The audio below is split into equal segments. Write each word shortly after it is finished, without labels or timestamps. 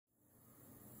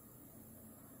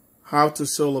how to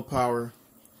solar power,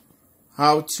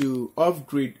 how to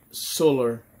upgrade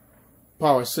solar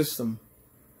power system,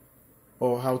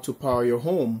 or how to power your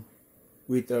home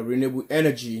with renewable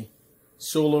energy,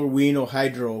 solar, wind, or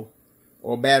hydro,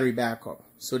 or battery backup.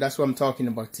 So that's what I'm talking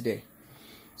about today.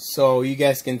 So you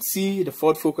guys can see the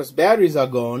Ford Focus batteries are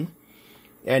gone,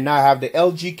 and now I have the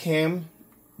LG Chem.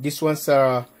 This one's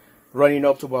running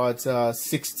up to about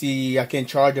 60. I can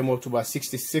charge them up to about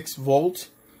 66 volt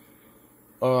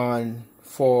on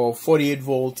for 48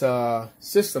 volt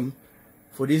system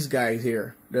for these guys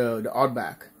here, the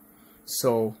Outback.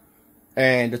 So,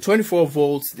 and the 24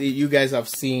 volts, you guys have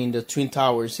seen the twin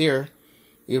towers here.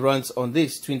 It runs on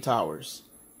these twin towers.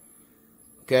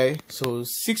 Okay, so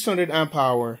 600 amp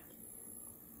hour.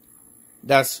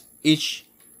 That's each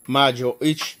module,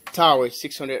 each tower is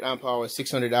 600 amp hour,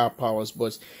 600 amp hours.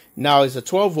 But now it's a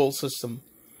 12 volt system,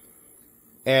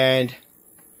 and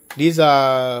these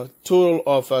are total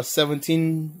of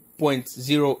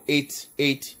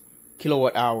 17.088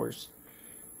 kilowatt hours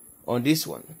on this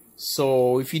one.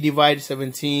 So if you divide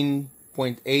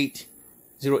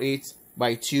 17.808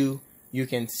 by 2, you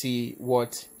can see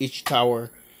what each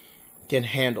tower can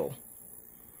handle.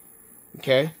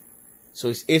 Okay, so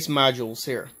it's 8 modules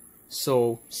here.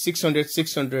 So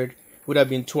 600 would have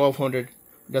been 1200.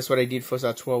 That's what I did first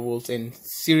at 12 volts and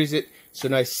series it. So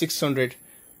now it's 600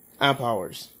 amp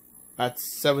hours at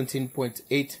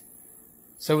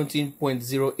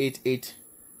 17.088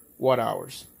 watt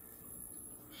hours.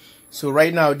 So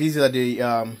right now these are the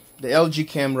LG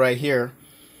Chem right here,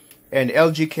 and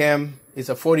LG Chem is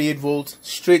a 48 volt,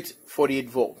 straight 48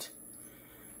 volt.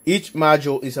 Each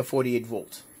module is a 48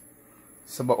 volt.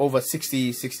 It's about over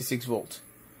 66 volt.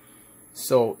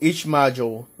 So each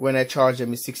module, when I charge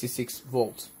them, is 66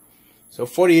 volt. So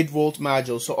 48 volt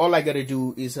module. So all I gotta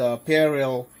do is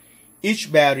parallel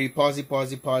each battery,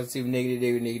 positive,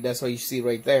 negative. That's what you see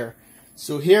right there.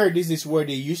 So here, this is where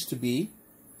they used to be.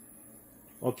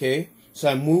 Okay, so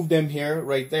I moved them here,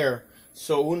 right there.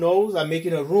 So who knows? I'm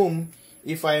making a room.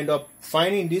 If I end up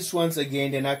finding these ones again,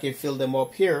 then I can fill them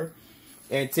up here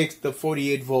and take the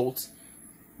 48 volts,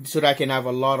 so that I can have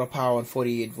a lot of power on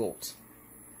 48 volts.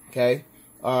 Okay,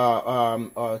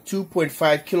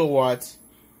 2.5 kilowatts.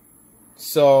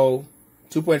 So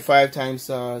 2.5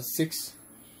 times 6.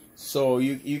 So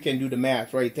you can do the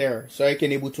math right there. So I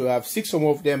can able to have 6 or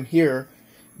more of them here.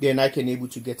 Then I can able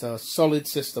to get a solid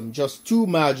system. Just 2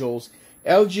 modules,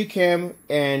 LG Chem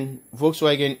and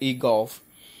Volkswagen e-Golf.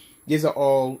 These are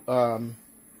all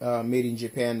made in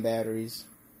Japan batteries.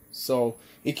 So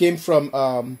it came from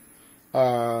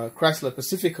Chrysler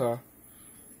Pacifica,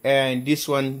 and this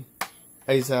one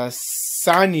is a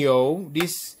Sanyo.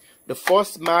 The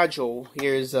first module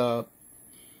here is a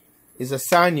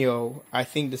Sanyo. I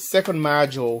think the second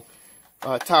module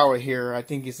tower here, I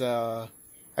think is a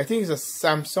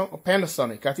Samsung or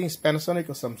Panasonic. I think it's Panasonic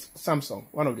or Samsung,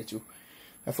 one of the two.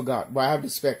 I forgot, but I have the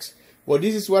specs. Well,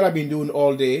 this is what I've been doing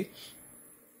all day,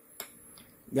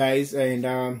 guys,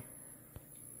 and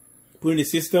putting the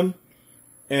system,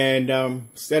 and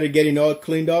started getting all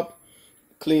cleaned up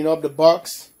the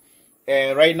box.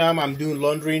 And right now I'm doing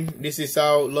laundering. This is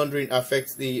how laundering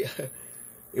affects the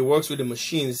it works with the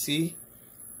machine. See,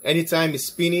 anytime it's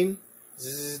spinning,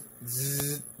 zzz,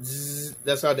 zzz, zzz,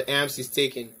 that's how the amps is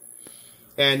taking.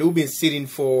 And we've been sitting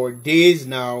for days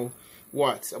now,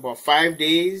 what, about 5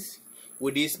 days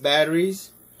with these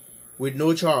batteries with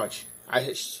no charge.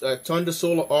 I turned the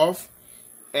solar off,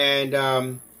 and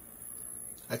I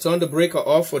turned the breaker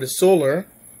off for the solar,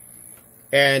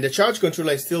 and the charge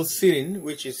controller is still sitting,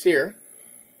 which is here.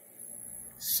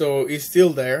 So it's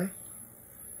still there.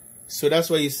 So that's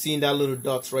why you're seeing that little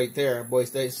dots right there,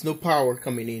 boys. There's no power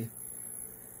coming in.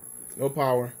 No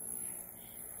power.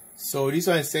 So this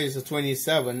one says a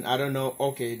 27. I don't know.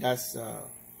 Okay, that's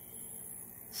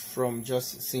from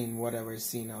just seeing whatever is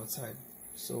seen outside.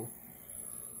 So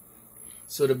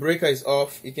the breaker is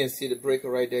off. You can see the breaker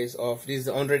right there is off. This is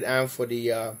the 100 amp for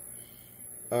the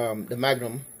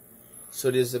Magnum. So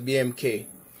this is a BMK.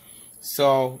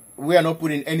 So we are not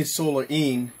putting any solar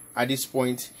in at this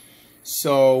point.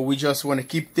 So we just want to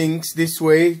keep things this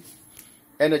way.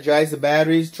 Energize the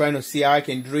batteries, trying to see how I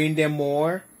can drain them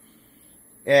more,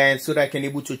 and so that I can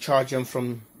able to charge them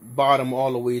from bottom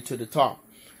all the way to the top.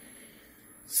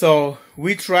 So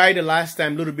we tried the last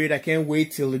time a little bit. I can't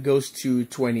wait till it goes to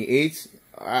 28.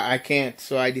 I can't.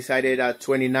 So I decided at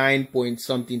 29 point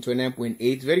something,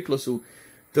 29.8, very close to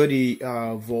 30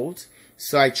 volts.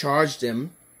 So I charged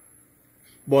them,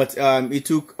 but it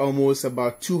took almost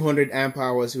about 200 amp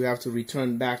hours. We have to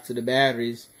return back to the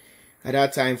batteries at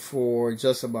that time for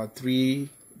just about 3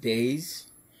 days.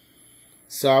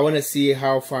 So I want to see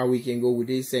how far we can go with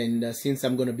this, and since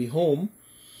I'm going to be home,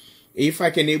 if I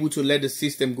can able to let the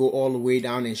system go all the way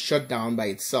down and shut down by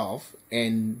itself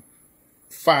and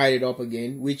fire it up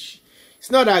again, which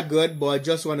it's not that good, but I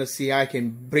just want to see how I can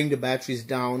bring the batteries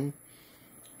down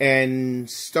and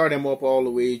start them up all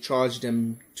the way, charge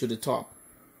them to the top,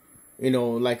 you know,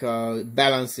 like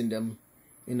balancing them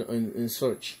in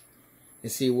search, and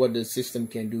see what the system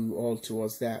can do all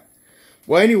towards that.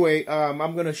 Well, anyway,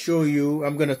 I'm gonna show you.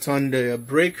 I'm gonna turn the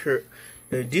breaker,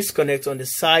 the disconnect on the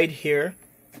side here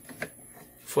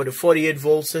for the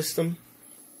 48-volt system.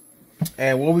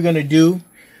 And what we're gonna do,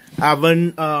 I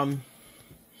haven't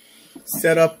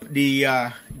set up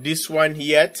the this one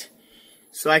yet,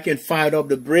 so I can fire up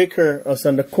the breaker that's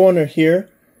on the corner here.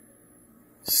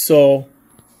 So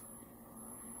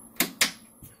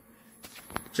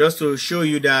just to show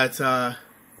you that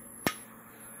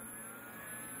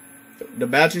the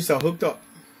batteries are hooked up.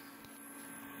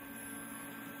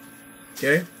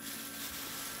 Okay,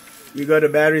 we got the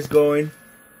batteries going.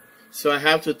 So I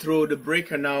have to throw the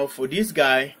breaker now for this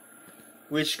guy,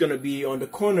 which is gonna be on the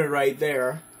corner right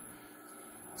there.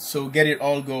 So get it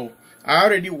all go. I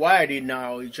already wired it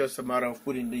now. It's just a matter of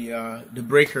putting the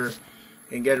breaker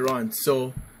and get it on.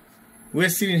 So we're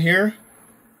sitting here,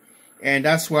 and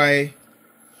that's why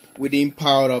we didn't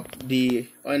power up the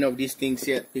one of these things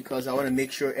yet, because I want to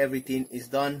make sure everything is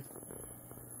done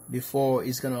before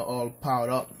it's gonna all power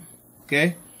up.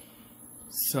 Okay,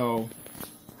 so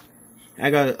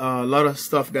I got a lot of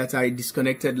stuff that I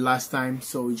disconnected last time,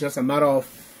 so it's just a matter of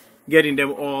getting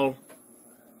them all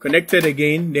connected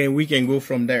again, then we can go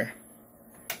from there.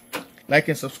 Like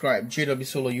and subscribe. JW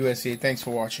Solar USA. Thanks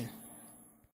for watching.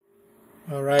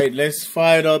 Alright, let's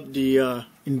fire up the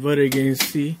inverter again.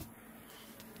 See,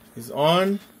 it's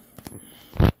on,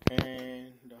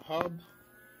 and the hub,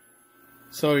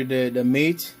 sorry, the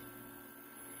mate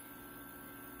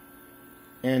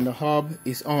and the hub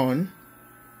is on.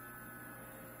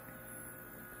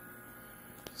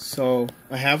 So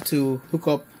I have to hook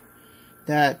up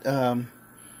that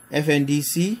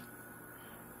FNDC.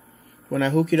 When I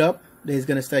hook it up, then it's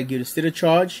gonna start giving state of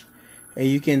charge, and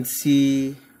you can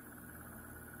see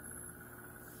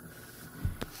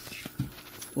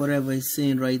whatever it's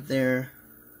saying right there.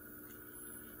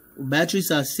 Batteries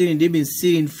are sitting, they've been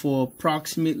sitting for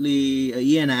approximately a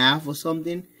year and a half or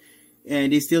something,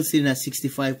 and they're still sitting at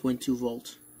 65.2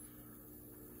 volts.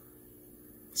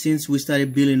 Since we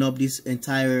started building up this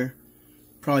entire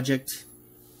project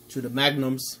to the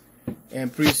magnums,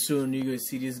 and pretty soon you're gonna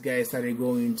see this guy started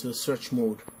going into search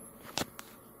mode.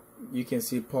 You can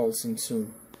see pulsing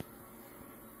soon.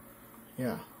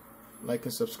 Yeah, like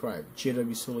and subscribe.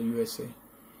 JW Solar USA.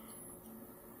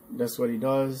 That's what he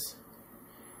does.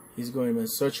 He's going in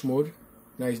search mode.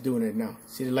 Now he's doing it now.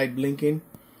 See the light blinking?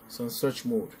 It's on search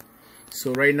mode.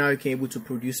 So right now you can able to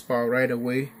produce power right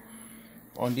away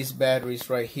on these batteries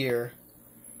right here.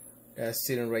 That's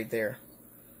sitting right there.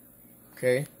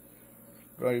 Okay,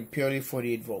 running purely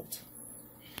 48 volts.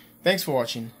 Thanks for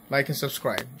watching. Like and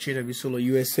subscribe. JW Solar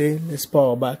USA. Let's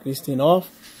power back this thing off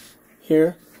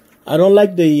here. I don't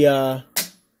like the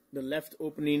left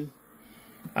opening.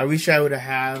 I wish I would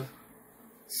have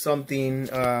something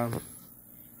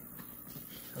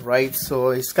right,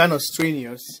 so it's kind of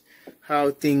strenuous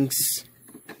how things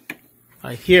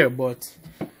are here, but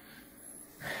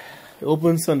it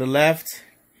opens on the left,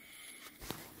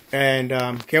 and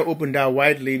can't open that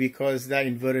widely because that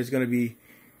inverter is going to be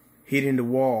hitting the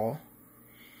wall,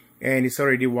 and it's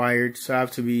already wired, so I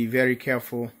have to be very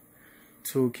careful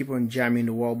to keep on jamming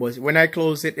the wall. But when I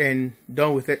close it and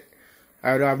done with it,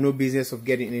 I don't have no business of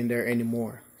getting in there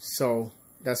anymore. So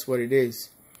that's what it is.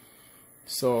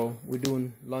 So we're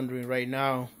doing laundering right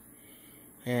now,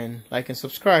 and like and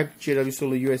subscribe. JW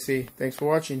Solar USA. Thanks for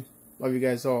watching. Love you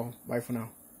guys all. Bye for now.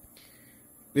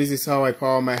 This is how I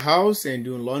power my house and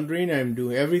doing laundering. I'm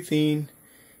doing everything,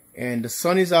 and the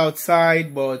sun is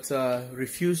outside, but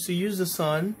refuse to use the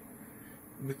sun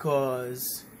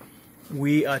because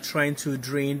we are trying to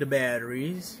drain the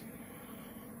batteries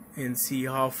and see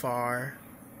how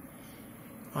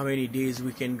many days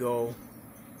we can go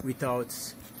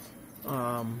without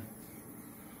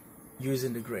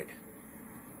using the grid,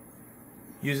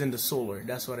 using the solar.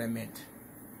 That's what I meant.